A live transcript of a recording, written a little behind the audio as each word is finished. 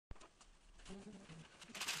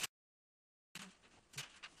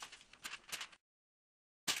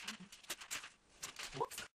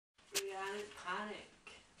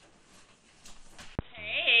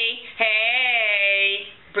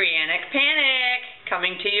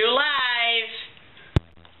to you live.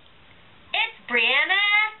 It's Brianna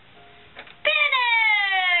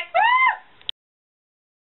Panic! Woo!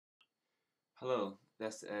 Hello,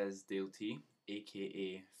 this is Dale T,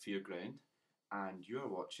 aka Fearground, and you're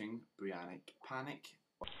watching Briannic Panic.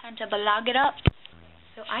 Time to blog it up.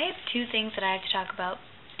 So I have two things that I have to talk about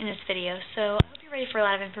in this video, so I hope you're ready for a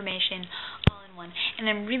lot of information all in one. And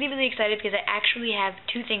I'm really, really excited because I actually have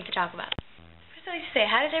two things to talk about. First, I'd like to say,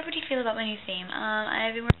 how does everybody feel about my new theme?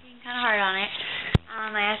 I've been working kind of hard on it.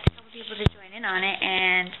 I asked a couple people to join in on it,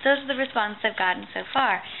 and those are the responses I've gotten so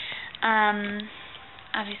far.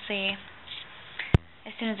 Obviously,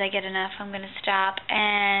 as soon as I get enough, I'm going to stop.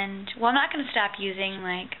 And, well, I'm not going to stop using,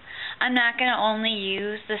 I'm not going to only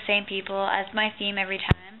use the same people as my theme every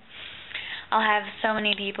time. I'll have so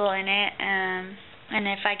many people in it, and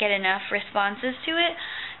if I get enough responses to it,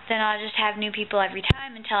 then I'll just have new people every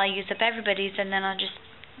time until I use up everybody's, and then I'll just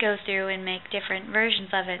go through and make different versions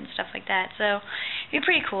of it and stuff like that. So, it'd be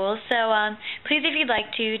pretty cool. So, please, if you'd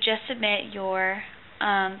like to, just submit your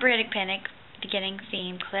Briannic Panic beginning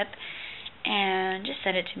theme clip, and just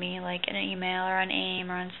send it to me, like in an email or on AIM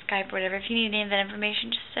or on Skype or whatever. If you need any of that information,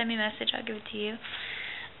 just send me a message. I'll give it to you.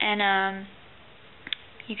 And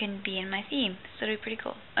you can be in my theme, so it'll be pretty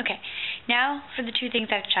cool. Okay, now for the two things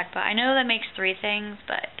I have to talk about. I know that makes three things,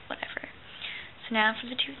 but whatever. So now for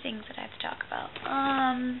the two things that I have to talk about.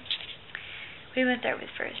 What do we want to start with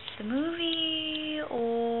first? The movie,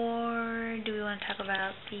 or do we want to talk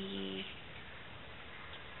about the...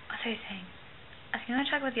 What was I saying? I was going to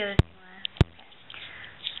talk about the other thing.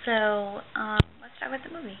 So, let's start with the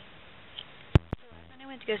movie. So last night I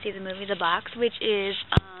went to go see the movie, The Box, which is,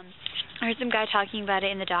 I heard some guy talking about it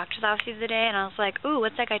in the doctor's office the other day, and I was like, ooh,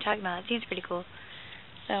 what's that guy talking about? It seems pretty cool.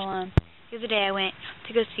 So, the other day I went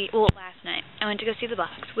to go see, last night, I went to go see The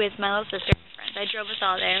Box with my little sister and friends. I drove us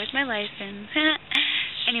all there with my license.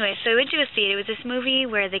 Anyway, so I went to go see it. It was this movie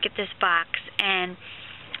where they get this box, and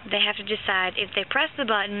they have to decide if they press the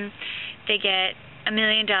button, they get $1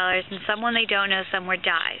 million, and someone they don't know somewhere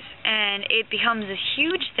dies. And it becomes a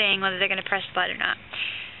huge thing whether they're going to press the button or not.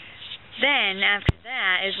 Then, after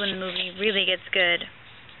that, is when the movie really gets good.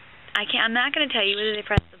 I'm not going to tell you whether they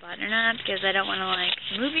press the button or not, because I don't want to,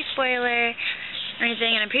 movie spoiler or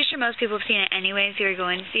anything, and I'm pretty sure most people have seen it anyways who are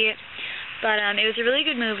going to see it. But, it was a really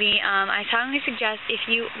good movie. I strongly suggest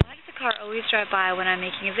why does the car always drive by when I'm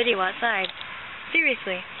making a video outside?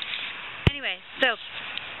 Seriously. Anyway, so,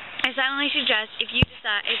 I strongly suggest if you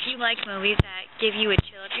like movies that give you a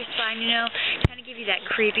chill up your spine, kind of give you that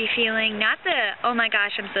creepy feeling, not the, oh my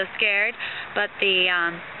gosh, I'm so scared, but the,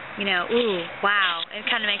 ooh, wow, it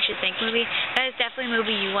kind of makes you think movie. That is definitely a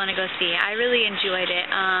movie you want to go see. I really enjoyed it.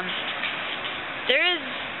 I'm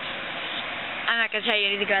not going to tell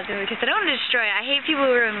you anything about the movie because I don't want to destroy it. I hate people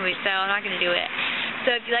who ruin movies, so I'm not going to do it.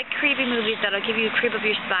 So if you like creepy movies that'll give you a creep up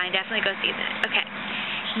your spine, definitely go see that. Okay.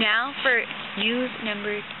 Now for news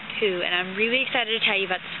number 2, and I'm really excited to tell you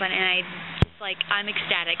about this one, and I'm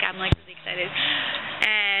ecstatic. I'm really excited.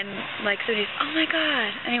 And somebody's, oh my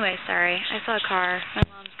god. Anyway, sorry. I saw a car. My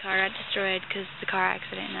mom's car got destroyed because of the car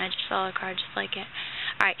accident, and I just saw a car just like it.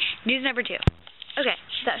 Alright, news number 2. Okay,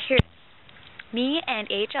 so here. Me and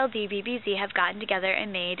HLDBBZ have gotten together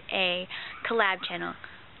and made a collab channel.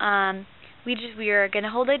 We are going to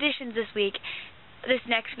hold auditions this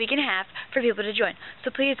next week and a half for people to join.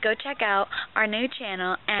 So please go check out our new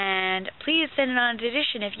channel, and please send it on an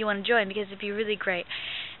audition if you want to join, because it'd be really great.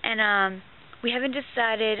 And we haven't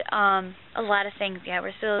decided a lot of things yet.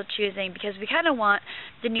 We're still choosing, because we kind of want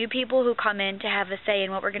the new people who come in to have a say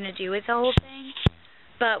in what we're going to do with the whole thing.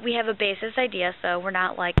 But we have a basic idea, so we're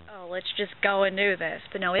not like, oh, let's just go and do this.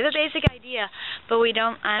 But no, we have a basic idea, but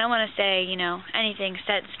I don't want to say, anything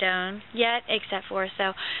set in stone yet, except for,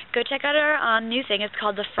 so go check out our new thing. It's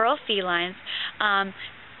called the Furl Felines. I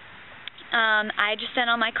just sent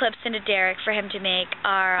all my clips into Derek for him to make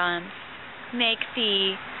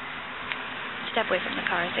step away from the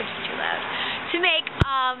cars, they're just too loud, to make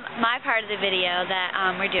my part of the video that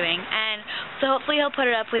we're doing. And so hopefully he'll put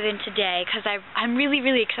it up within today, because I'm really,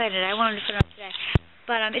 really excited. I wanted to put it up today.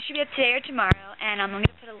 But it should be up today or tomorrow, and I'm going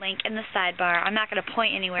to put a link in the sidebar. I'm not going to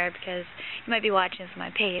point anywhere because you might be watching this on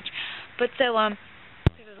my page. But so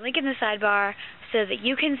there's a link in the sidebar so that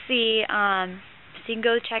you can see, so you can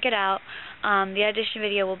go check it out. The audition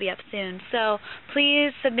video will be up soon. So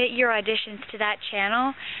please submit your auditions to that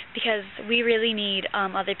channel, because we really need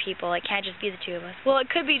other people. It can't just be the two of us. Well, it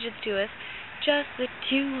could be just two of us. Just the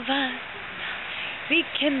two of us. We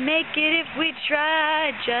can make it if we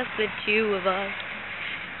try. Just the two of us.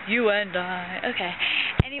 You and I. Okay.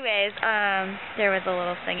 Anyway. anyways, there was a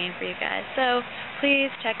little singing for you guys. So please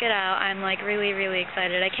check it out. I'm like really, really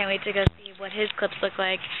excited. I can't wait to go see what his clips look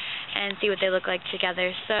like and see what they look like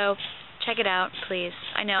together. So check it out, please.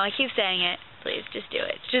 I know I keep saying it. Please, just do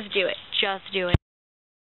it. Just do it. Just do it.